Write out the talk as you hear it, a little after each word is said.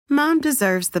Mom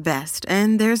deserves the best,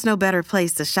 and there's no better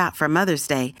place to shop for Mother's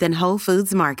Day than Whole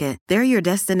Foods Market. They're your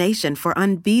destination for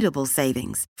unbeatable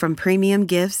savings, from premium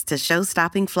gifts to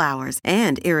show-stopping flowers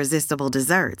and irresistible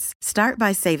desserts. Start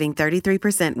by saving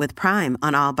 33% with Prime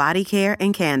on all body care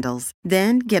and candles.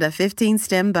 Then get a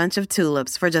 15-stem bunch of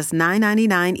tulips for just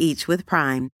 $9.99 each with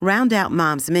Prime. Round out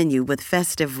Mom's menu with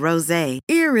festive rosé,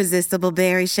 irresistible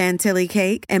berry chantilly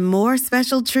cake, and more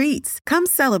special treats. Come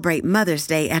celebrate Mother's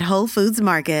Day at Whole Foods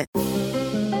Market.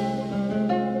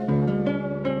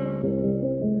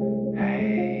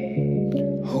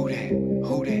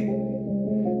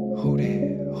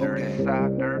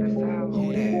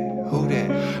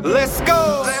 Let's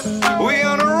go. We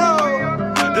on the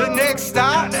road. The next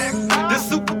stop, the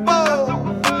Super Bowl.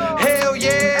 Hell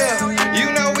yeah.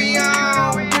 You know we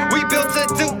on. We built to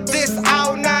do this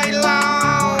all night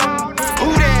long.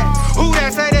 Who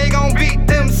that say they gon' beat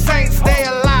them Saints? They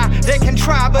a lie. They can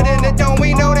try, but in the dome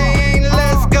we know they ain't.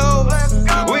 Let's go.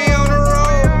 We on the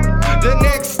road. The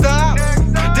next stop,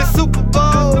 the Super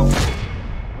Bowl.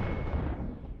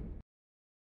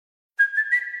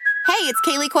 Hey, it's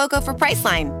Kaylee Cuoco for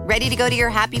Priceline. Ready to go to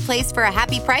your happy place for a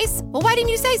happy price? Well, why didn't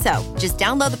you say so? Just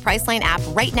download the Priceline app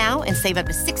right now and save up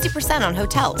to 60% on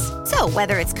hotels. So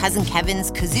whether it's Cousin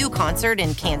Kevin's Kazoo Concert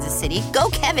in Kansas City, go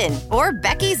Kevin, or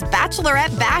Becky's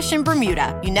Bachelorette Bash in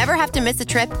Bermuda, you never have to miss a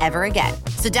trip ever again.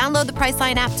 So download the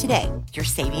Priceline app today. Your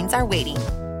savings are waiting.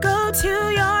 Go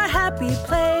to your happy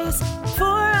place for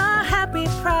a happy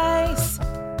price.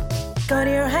 Go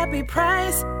to your happy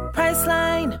price,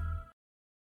 Priceline.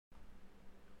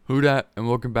 Who dat, and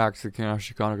welcome back to the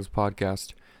Canasta Chronicles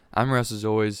podcast. I'm Russ, as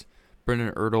always,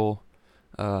 Brendan Ertl.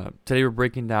 Today we're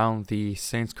breaking down the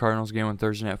Saints-Cardinals game on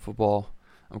Thursday Night Football.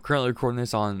 I'm currently recording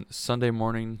this on Sunday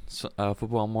morning,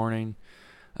 football morning.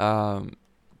 Haven't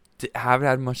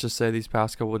had much to say these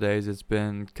past couple of days. It's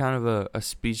been kind of a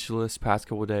speechless past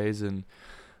couple of days, and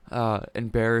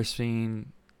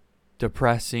embarrassing,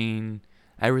 depressing,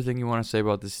 everything you want to say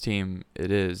about this team, it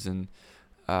is. And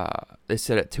they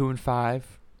sit at 2-5.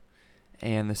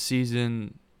 And the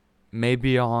season may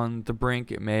be on the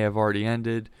brink. It may have already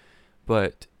ended.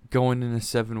 But going into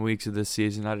 7 weeks of this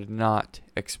season, I did not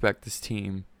expect this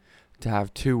team to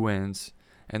have 2 wins.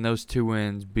 And those 2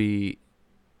 wins be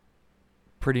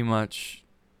pretty much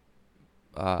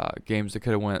games that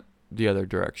could have went the other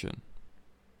direction.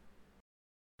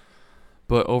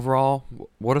 But overall,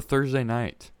 what a Thursday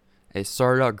night. It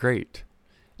started out great.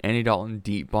 Andy Dalton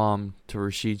deep bomb to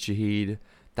Rashid Shaheed.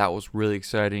 That was really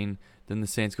exciting. Then the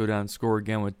Saints go down and score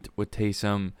again with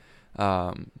Taysom.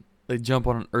 They jump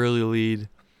on an early lead.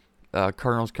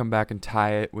 Cardinals come back and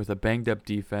tie it with a banged-up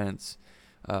defense.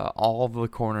 All of the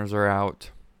corners are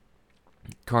out.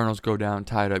 Cardinals go down,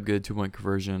 tie it up, get a 2-point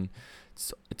conversion.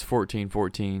 It's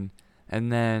 14-14.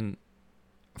 And then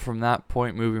from that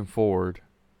point moving forward,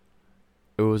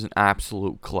 it was an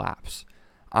absolute collapse.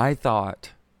 I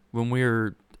thought when we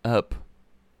were up,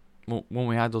 when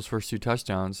we had those first 2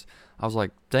 touchdowns, I was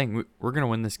like, dang, we're going to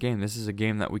win this game. This is a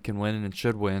game that we can win and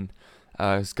should win.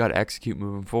 It's got to execute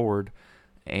moving forward.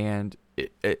 And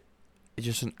it's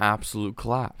just an absolute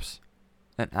collapse.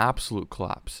 An absolute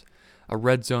collapse. A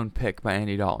red zone pick by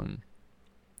Andy Dalton.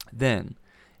 Then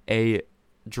a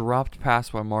dropped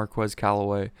pass by Marquez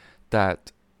Callaway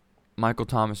that Michael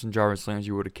Thomas and Jarvis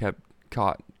Landry would have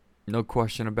caught. No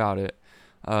question about it.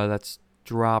 That's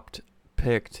dropped,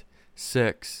 picked,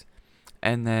 6.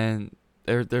 And then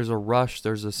there's a rush.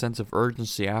 There's a sense of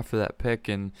urgency after that pick.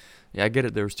 And yeah, I get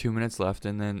it. There was 2 minutes left.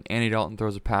 And then Andy Dalton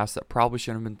throws a pass that probably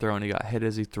shouldn't have been thrown. He got hit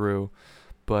as he threw,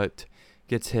 but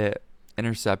gets hit,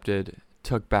 intercepted,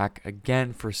 took back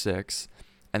again for 6.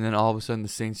 And then all of a sudden the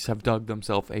Saints have dug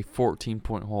themselves a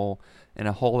 14-point hole, in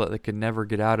a hole that they could never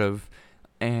get out of.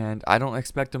 And I don't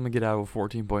expect them to get out of a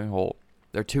 14-point hole.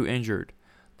 They're too injured.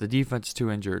 The defense is too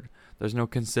injured. There's no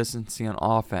consistency on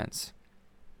offense.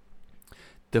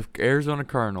 The Arizona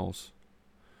Cardinals,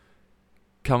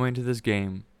 coming to this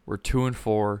game, were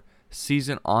 2-4,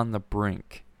 season on the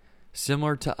brink.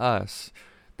 Similar to us,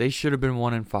 they should have been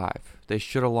 1-5. They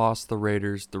should have lost the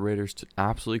Raiders. The Raiders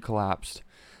absolutely collapsed.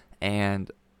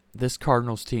 And this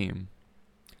Cardinals team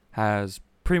has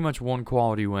pretty much one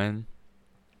quality win,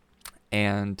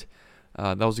 and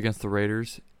that was against the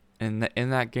Raiders. And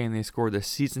in that game, they scored the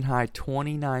season-high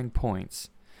 29 points.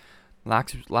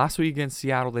 Last week against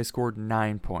Seattle, they scored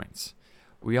 9 points.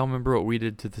 We all remember what we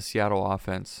did to the Seattle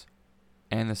offense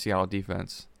and the Seattle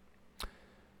defense.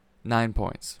 9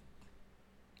 points.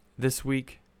 This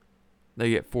week,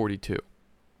 they get 42.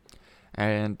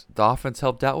 And the offense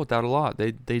helped out with that a lot.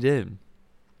 They did.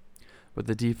 But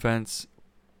the defense,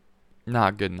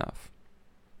 not good enough.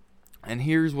 And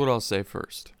here's what I'll say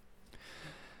first.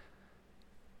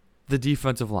 The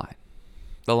defensive line,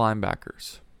 the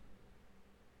linebackers,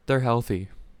 they're healthy.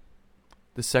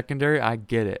 The secondary, I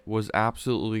get it, was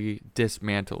absolutely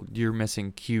dismantled. You're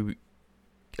missing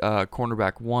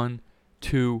cornerback 1,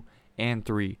 2, and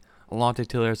 3. Alontae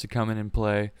Taylor has to come in and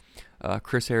play.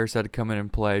 Chris Harris had to come in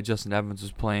and play. Justin Evans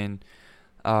was playing.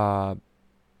 That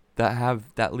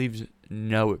leaves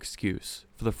no excuse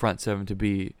for the front seven to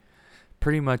be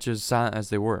pretty much as silent as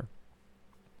they were.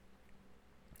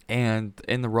 And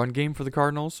in the run game for the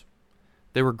Cardinals,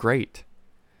 they were great.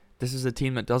 This is a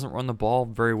team that doesn't run the ball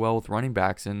very well with running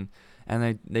backs, and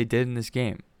they did in this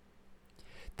game.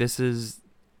 This is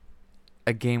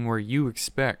a game where you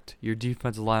expect your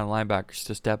defensive line and linebackers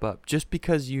to step up just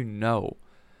because you know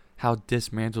how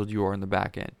dismantled you are in the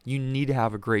back end. You need to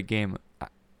have a great game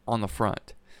on the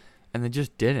front, and they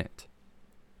just didn't.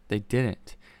 They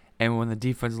didn't. And when the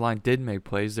defensive line did make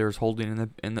plays, there was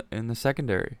holding in the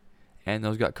secondary, and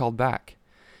those got called back.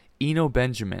 Eno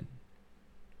Benjamin,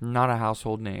 not a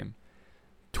household name,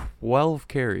 12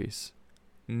 carries,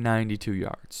 92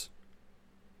 yards,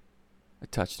 a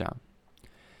touchdown.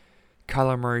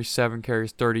 Kyler Murray, 7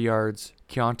 carries, 30 yards.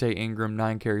 Keontae Ingram,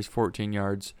 9 carries, 14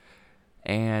 yards.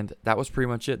 And that was pretty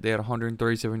much it. They had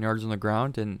 137 yards on the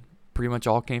ground, and pretty much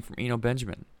all came from Eno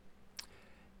Benjamin.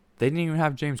 They didn't even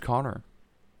have James Conner.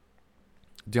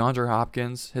 DeAndre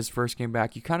Hopkins, his first game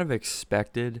back, you kind of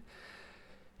expected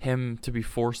him to be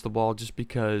forced the ball just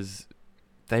because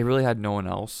they really had no one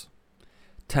else.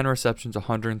 10 receptions,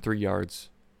 103 yards.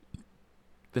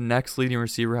 The next leading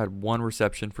receiver had 1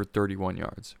 reception for 31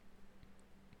 yards.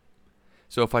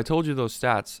 So if I told you those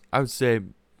stats, I would say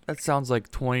that sounds like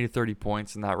 20 to 30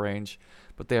 points in that range.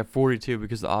 But they have 42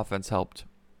 because the offense helped.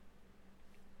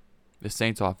 The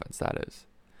Saints offense, that is.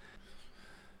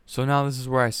 So now this is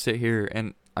where I sit here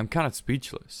and I'm kind of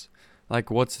speechless. Like,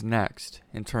 what's next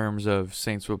in terms of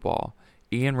Saints football?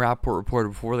 Ian Rappaport reported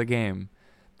before the game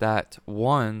that,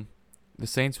 one, the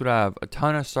Saints would have a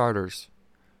ton of starters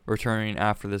returning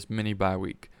after this mini bye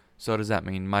week. So does that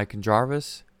mean Mike and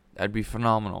Jarvis? That'd be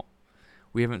phenomenal.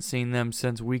 We haven't seen them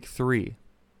since week 3,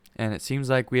 and it seems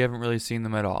like we haven't really seen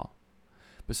them at all,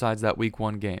 besides that week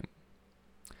 1 game.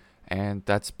 And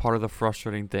that's part of the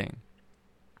frustrating thing.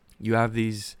 You have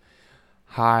these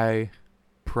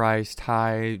high-priced,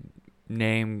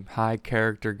 high-name,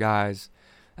 high-character guys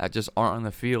that just aren't on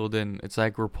the field, and it's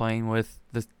like we're playing with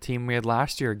the team we had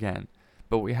last year again.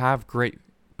 But we have great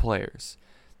players.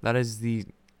 That is the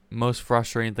most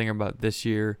frustrating thing about this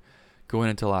year going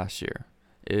into last year.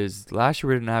 Is last year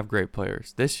we didn't have great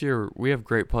players. This year we have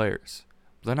great players.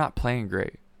 They're not playing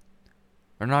great.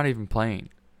 They're not even playing.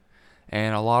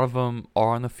 And a lot of them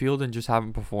are on the field and just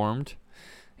haven't performed.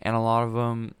 And a lot of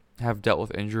them have dealt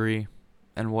with injury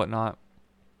and whatnot.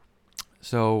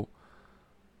 So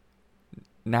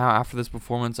now after this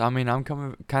performance, I mean, I'm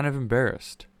kind of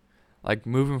embarrassed. Like,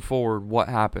 moving forward, what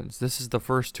happens? This is the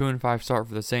first 2-5 start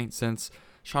for the Saints since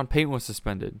Sean Payton was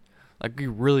suspended. Like, we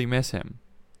really miss him.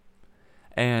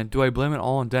 And do I blame it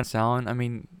all on Dennis Allen? I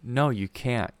mean, no, you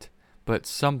can't. But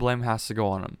some blame has to go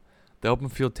on him. The open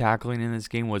field tackling in this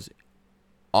game was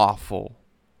awful.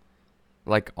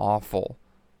 Like, awful.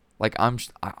 Like,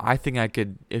 I think I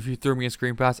could, if you threw me a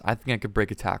screen pass, I think I could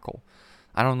break a tackle.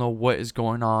 I don't know what is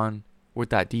going on with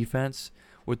that defense,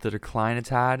 with the decline it's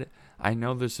had. I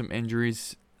know there's some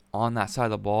injuries on that side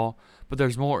of the ball, but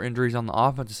there's more injuries on the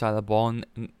offensive side of the ball, and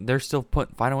they're still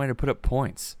find a way to put up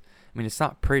points. I mean, it's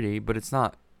not pretty, but it's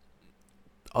not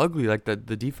ugly like the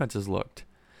defenses looked.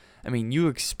 I mean, you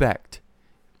expect,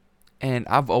 and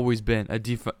I've always been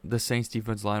the Saints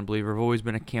defense line believer. I've always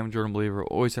been a Cam Jordan believer.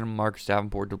 Always been a Marcus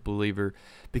Davenport believer,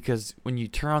 because when you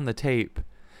turn on the tape,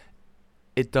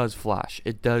 it does flash.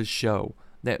 It does show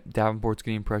that Davenport's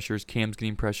getting pressures, Cam's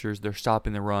getting pressures. They're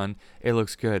stopping the run. It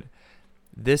looks good.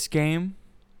 This game,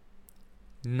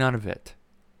 none of it.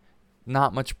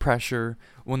 Not much pressure.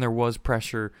 When there was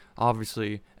pressure,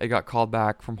 obviously it got called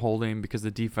back from holding because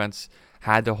the defense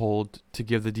had to hold to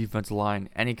give the defensive line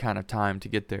any kind of time to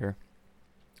get there.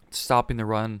 Stopping the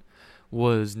run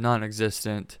was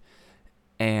non-existent.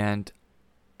 And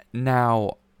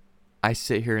now I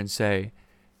sit here and say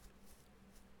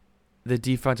the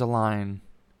defensive line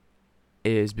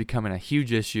is becoming a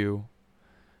huge issue.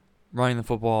 Running the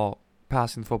football,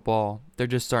 passing the football, they're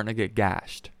just starting to get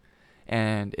gashed.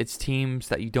 And it's teams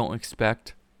that you don't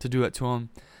expect to do it to them.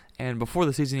 And before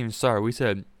the season even started, we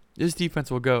said this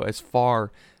defense will go as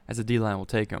far as the D-line will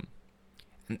take them.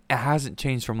 And it hasn't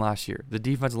changed from last year. The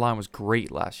defensive line was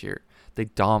great last year. They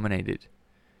dominated.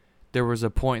 There was a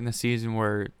point in the season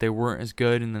where they weren't as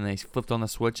good, and then they flipped on the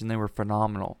switch, and they were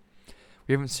phenomenal.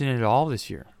 We haven't seen it at all this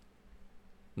year.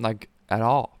 Like, at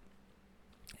all.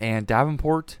 And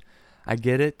Davenport, I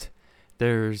get it.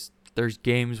 There's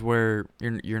games where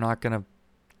you're not gonna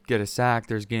get a sack.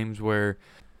 There's games where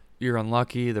you're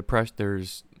unlucky.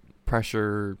 There's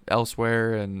pressure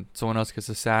elsewhere, and someone else gets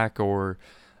a sack, or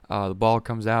the ball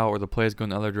comes out, or the plays go in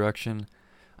the other direction.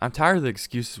 I'm tired of the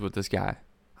excuses with this guy.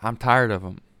 I'm tired of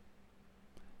him.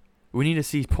 We need to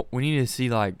see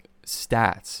like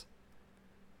stats.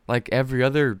 Like every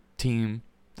other team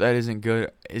that isn't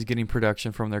good is getting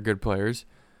production from their good players.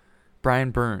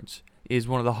 Brian Burns is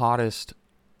one of the hottest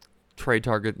trade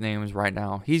target names right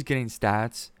now. He's getting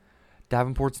stats.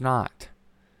 Davenport's not.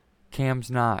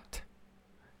 Cam's not.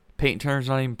 Peyton Turner's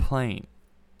not even playing.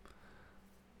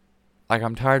 Like,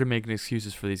 I'm tired of making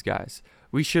excuses for these guys.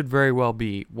 We should very well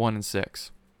be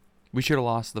 1-6. We should have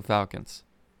lost to the Falcons.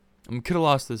 And we could have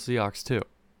lost to the Seahawks too.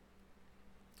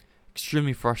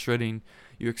 Extremely frustrating.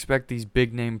 You expect these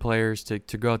big name players to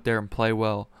go out there and play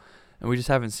well, and we just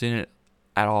haven't seen it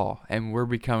at all. And we're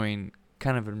becoming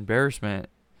kind of an embarrassment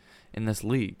in this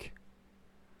league.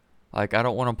 Like, I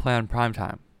don't want to play on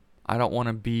primetime. I don't want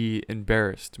to be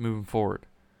embarrassed moving forward.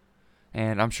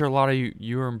 And I'm sure a lot of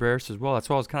you are embarrassed as well. That's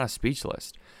why I was kind of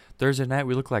speechless. Thursday night,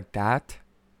 we look like that.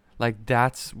 Like,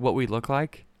 that's what we look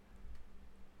like.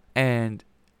 And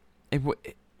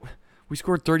we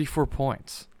scored 34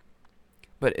 points.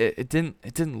 But it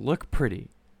didn't look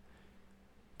pretty.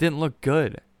 Didn't look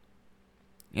good.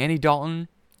 Andy Dalton,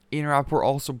 Ian Rappaport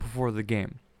also before the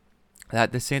game.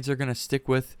 That the Saints are going to stick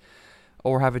with,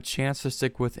 or have a chance to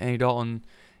stick with Andy Dalton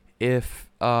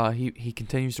if he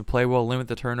continues to play well, limit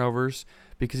the turnovers,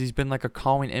 because he's been like a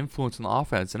calming influence in the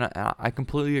offense. And I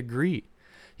completely agree.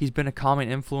 He's been a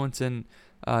calming influence, and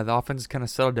the offense has kind of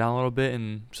settled down a little bit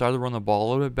and started to run the ball a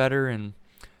little bit better, and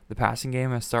the passing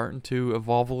game is starting to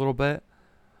evolve a little bit.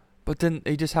 But then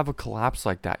they just have a collapse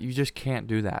like that. You just can't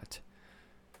do that.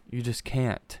 You just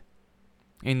can't.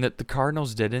 And the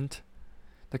Cardinals didn't.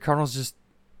 The Cardinals just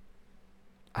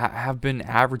have been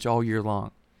average all year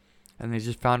long. And they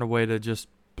just found a way to just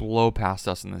blow past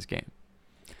us in this game.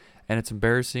 And it's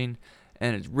embarrassing.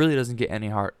 And it really doesn't get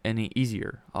any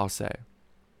easier, I'll say.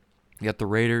 You got the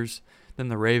Raiders, then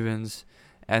the Ravens.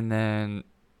 And then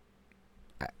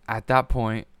at that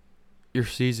point, your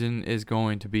season is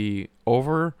going to be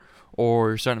over, or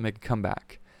you're starting to make a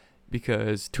comeback.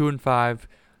 Because 2-5,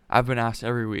 I've been asked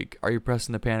every week, are you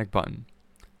pressing the panic button?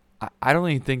 I don't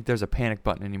even think there's a panic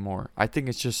button anymore. I think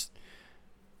it's just,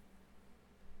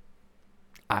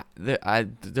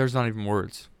 there's not even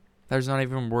words. There's not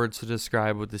even words to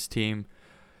describe what this team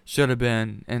should have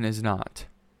been and is not.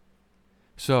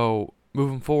 So,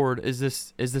 moving forward, is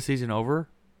the season over?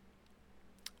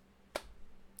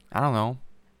 I don't know.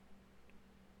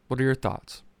 What are your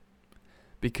thoughts?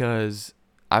 Because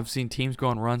I've seen teams go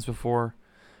on runs before.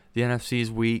 The NFC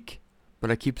is weak, but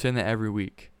I keep saying that every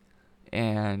week.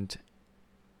 And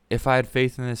if I had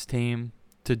faith in this team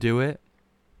to do it,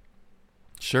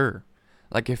 sure.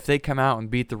 Like, if they come out and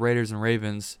beat the Raiders and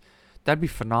Ravens, that'd be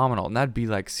phenomenal. And that'd be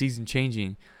like season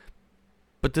changing.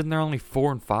 But then they're only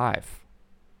 4-5.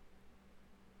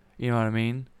 You know what I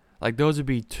mean? Like, those would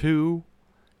be 2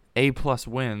 A+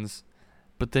 wins.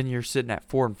 But then you're sitting at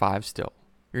 4-5 still.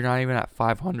 You're not even at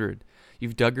 500.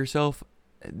 You've dug yourself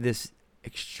this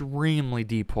extremely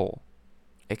deep hole.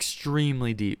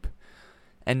 Extremely deep.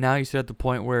 And now you sit at the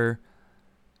point where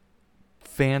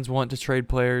fans want to trade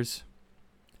players.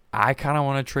 I kind of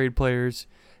want to trade players.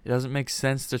 It doesn't make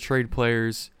sense to trade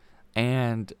players.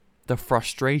 And the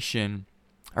frustration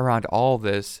around all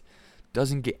this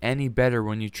doesn't get any better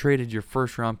when you traded your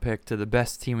first round pick to the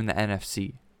best team in the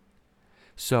NFC.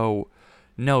 So,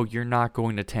 no, you're not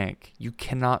going to tank. You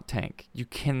cannot tank. You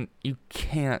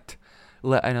can't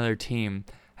let another team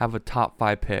have a top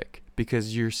 5 pick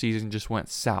because your season just went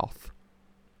south.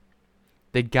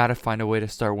 They got to find a way to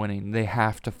start winning. They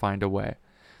have to find a way.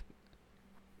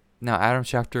 Now, Adam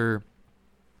Schefter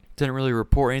didn't really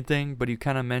report anything, but he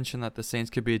kind of mentioned that the Saints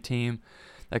could be a team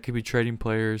that could be trading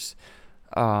players.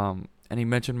 And he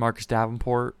mentioned Marcus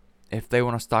Davenport. If they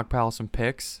want to stockpile some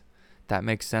picks, that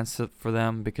makes sense for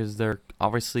them because they're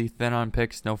obviously thin on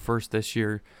picks. No first this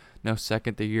year, no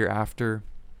second the year after.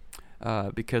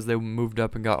 Because they moved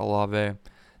up and got Olave.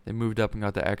 They moved up and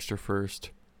got the extra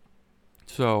first.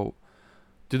 So,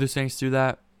 do the Saints do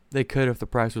that? They could if the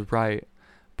price was right.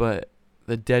 But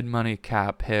the dead money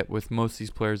cap hit with most of these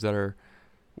players that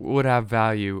would have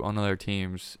value on other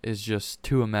teams is just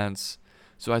too immense.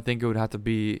 So I think it would have to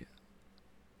be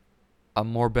a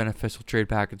more beneficial trade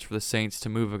package for the Saints to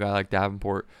move a guy like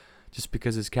Davenport just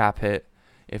because his cap hit.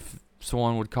 If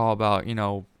someone would call about,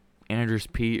 Andrews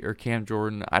Pete or Cam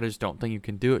Jordan, I just don't think you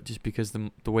can do it just because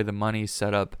the way the money is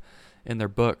set up in their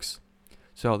books.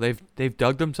 So they've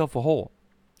dug themselves a hole,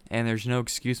 and there's no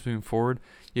excuse moving forward.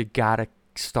 You gotta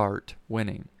start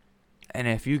winning. And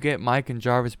if you get Mike and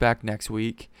Jarvis back next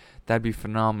week, that'd be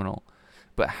phenomenal.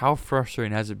 But how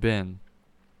frustrating has it been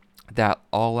that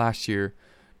all last year,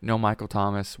 no Michael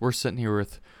Thomas. We're sitting here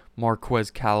with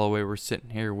Marquez Callaway. We're sitting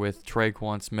here with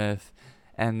Traquan Smith.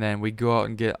 And then we go out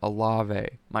and get Olave,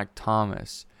 Mike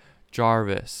Thomas,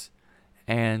 Jarvis.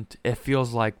 And it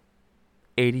feels like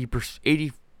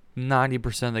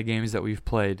 90% of the games that we've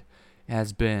played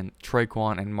has been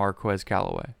Traquan and Marquez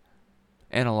Callaway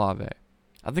and Olave.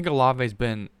 I think Olave's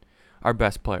been our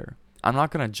best player. I'm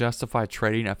not going to justify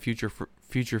trading a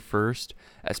future first,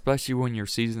 especially when your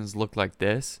seasons look like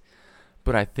this.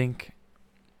 But I think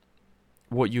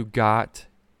what you got,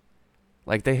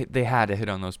 like they had to hit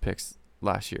on those picks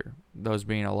last year. Those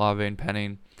being Olave and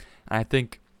Penning. And I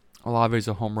think Olave's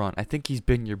a home run. I think he's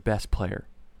been your best player.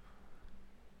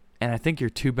 And I think your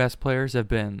two best players have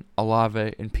been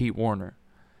Olave and Pete Warner.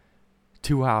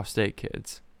 Two Ohio State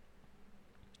kids.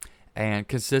 And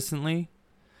consistently,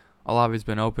 Olave's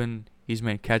been open. He's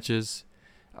made catches.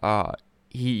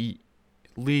 He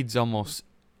leads almost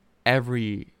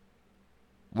every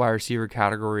wide receiver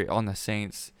category on the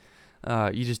Saints.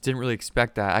 You just didn't really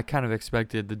expect that. I kind of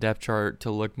expected the depth chart to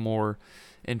look more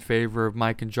in favor of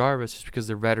Mike and Jarvis just because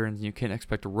they're veterans and you can't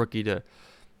expect a rookie to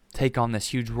take on this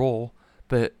huge role.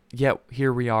 But yet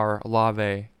here we are,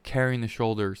 Olave carrying the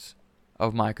shoulders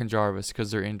of Mike and Jarvis because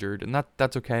they're injured. And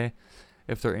that's okay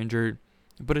if they're injured.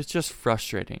 But it's just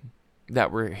frustrating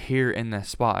that we're here in this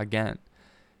spot again.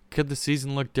 Could the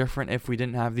season look different if we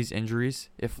didn't have these injuries?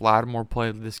 If Lattimore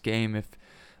played this game? If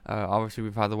obviously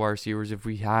we've had the wide receivers. If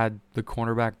we had the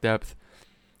cornerback depth,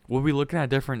 we'll be looking at a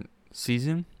different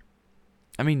season.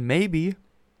 I mean, maybe.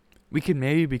 We could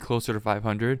maybe be closer to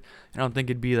 500. I don't think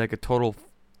it'd be like a total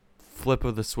flip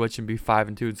of the switch and be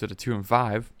 5-2 instead of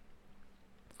 2-5.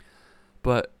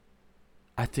 But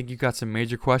I think you got some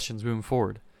major questions moving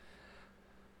forward.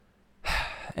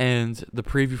 And the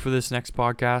preview for this next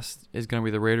podcast is going to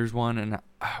be the Raiders one. And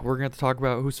we're going to have to talk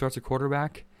about who starts a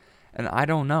quarterback. And I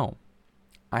don't know.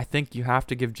 I think you have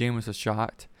to give Jameis a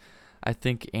shot. I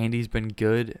think Andy's been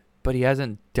good, but he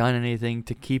hasn't done anything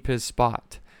to keep his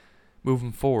spot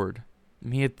moving forward. I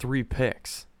mean, he had 3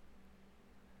 picks.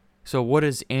 So what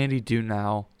does Andy do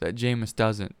now that Jameis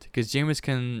doesn't? Because Jameis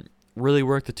can really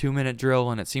work the 2-minute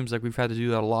drill, and it seems like we've had to do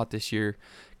that a lot this year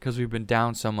because we've been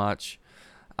down so much.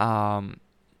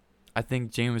 I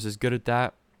think Jameis is good at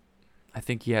that. I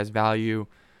think he has value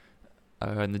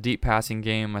in the deep passing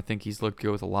game. I think he's looked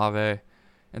good with Olave.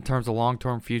 In terms of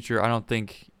long-term future, I don't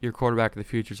think your quarterback of the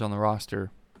future is on the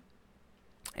roster.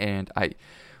 And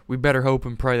we better hope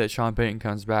and pray that Sean Payton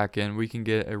comes back and we can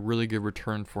get a really good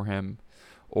return for him,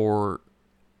 or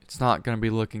it's not going to be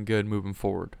looking good moving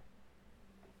forward.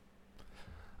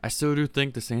 I still do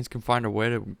think the Saints can find a way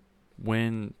to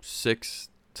win 6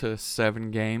 to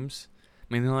 7 games.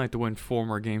 I mean, they only have to win 4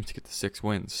 more games to get to 6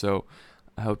 wins. So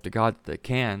I hope to God that they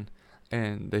can,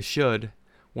 and they should,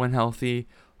 when healthy.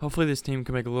 Hopefully this team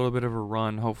can make a little bit of a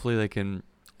run. Hopefully they can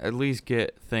at least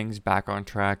get things back on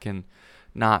track and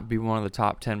not be one of the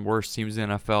top 10 worst teams in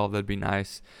the NFL. That'd be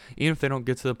nice. Even if they don't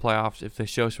get to the playoffs, if they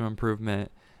show some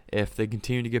improvement, if they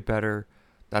continue to get better,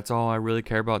 that's all I really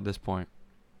care about at this point.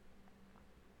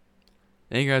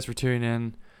 Thank you guys for tuning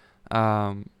in.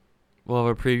 We'll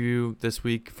have a preview this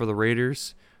week for the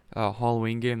Raiders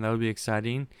Halloween game. That'll be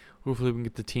exciting. Hopefully we can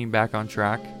get the team back on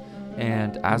track.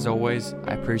 And as always,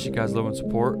 I appreciate you guys' love and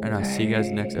support, and I'll see you guys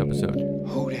next episode.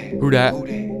 Who dat? Who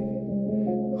dat?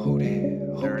 Who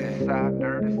dat? Dirty South,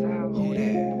 Dirty South.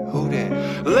 Who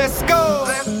dat? Let's go.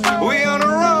 We on the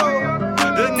road.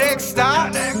 The next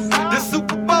stop, the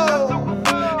Super Bowl.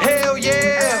 Hell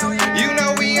yeah. You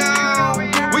know we on.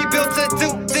 We built to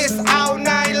do this all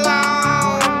night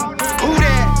long. Who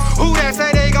that? Who that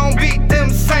say they gon' beat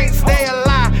them Saints? They a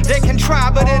lie. They can try,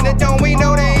 but in the dome we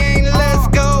know that.